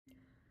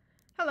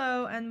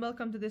Hello and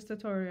welcome to this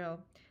tutorial.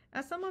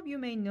 As some of you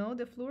may know,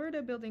 the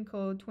Florida Building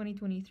Code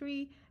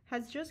 2023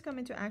 has just come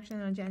into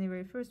action on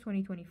January 1st,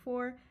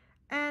 2024,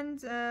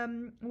 and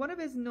one of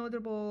its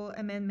notable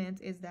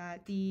amendments is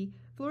that the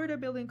Florida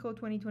Building Code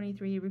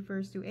 2023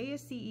 refers to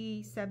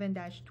ASCE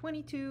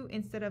 7-22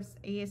 instead of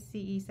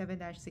ASCE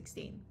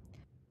 7-16.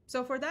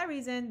 So for that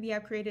reason, we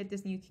have created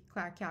this new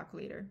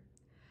calculator.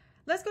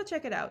 Let's go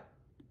check it out.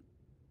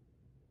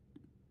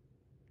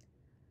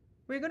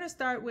 We're going to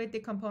start with the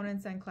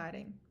components and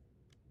cladding.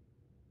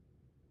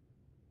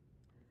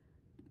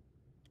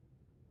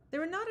 There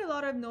were not a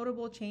lot of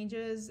notable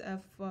changes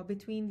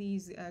between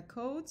these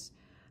codes.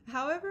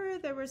 However,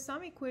 there were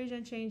some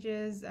equation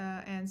changes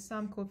and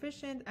some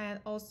coefficient and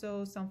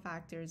also some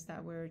factors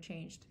that were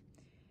changed.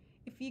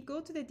 If you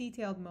go to the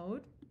detailed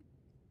mode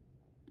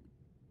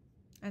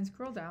and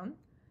scroll down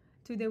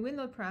to the wind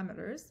load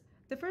parameters,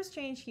 the first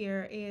change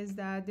here is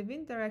that the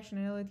wind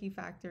directionality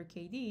factor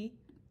KD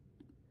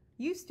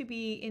used to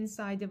be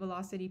inside the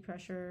velocity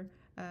pressure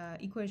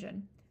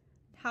equation.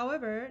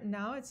 However,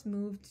 now it's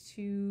moved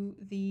to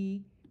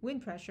the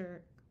wind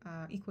pressure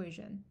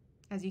equation,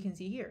 as you can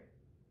see here.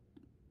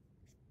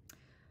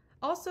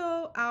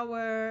 Also,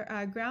 our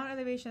ground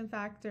elevation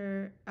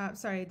factor,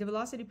 the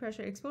velocity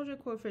pressure exposure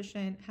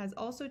coefficient has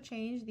also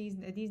changed.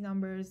 These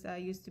numbers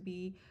used to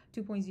be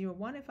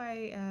 2.01 if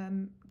I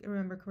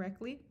remember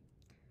correctly.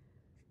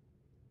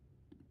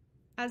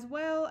 As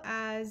well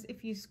as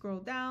if you scroll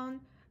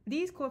down,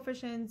 these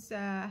coefficients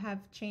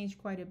have changed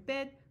quite a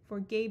bit for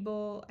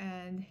gable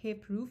and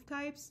hip roof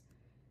types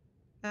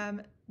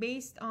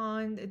based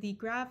on the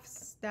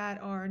graphs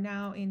that are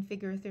now in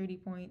figure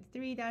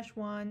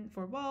 30.3-1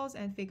 for walls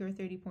and figure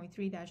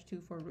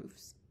 30.3-2 for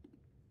roofs.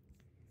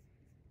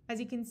 As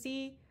you can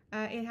see,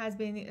 it has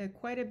been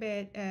quite a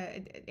bit,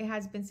 it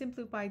has been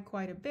simplified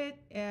quite a bit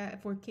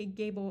for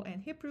gable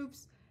and hip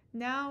roofs.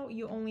 Now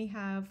you only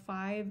have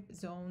 5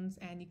 zones,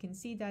 and you can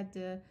see that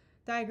the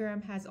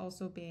diagram has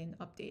also been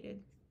updated.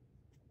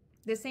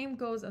 The same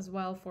goes as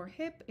well for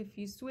hip. If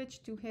you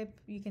switch to hip,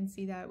 you can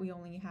see that we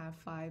only have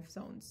 5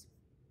 zones.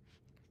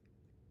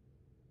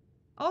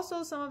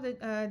 Also,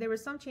 there were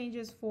some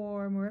changes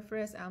for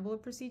muriferous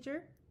envelope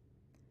procedure.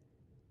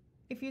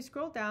 If you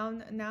scroll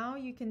down, now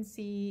you can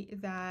see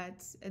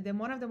that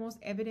one of the most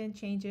evident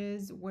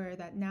changes were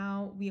that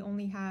now we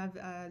only have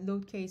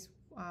load case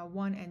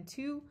 1 and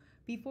 2.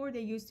 Before,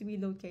 they used to be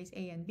load case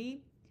A and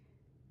B.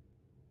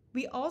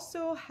 We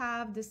also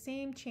have the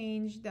same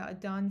change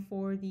done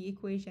for the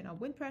equation of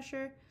wind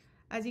pressure.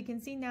 As you can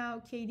see now,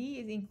 KD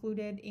is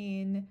included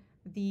in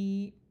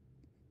the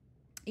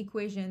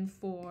equation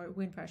for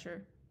wind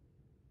pressure.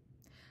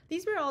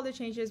 These were all the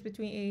changes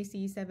between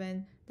ASCE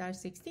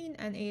 7-16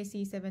 and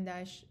ASCE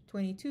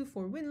 7-22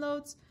 for wind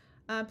loads.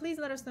 Please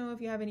let us know if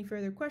you have any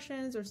further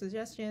questions or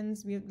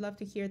suggestions. We'd love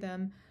to hear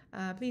them.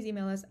 Please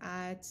email us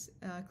at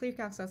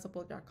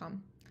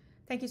clearcalc.support.com.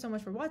 Thank you so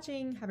much for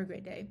watching. Have a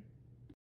great day.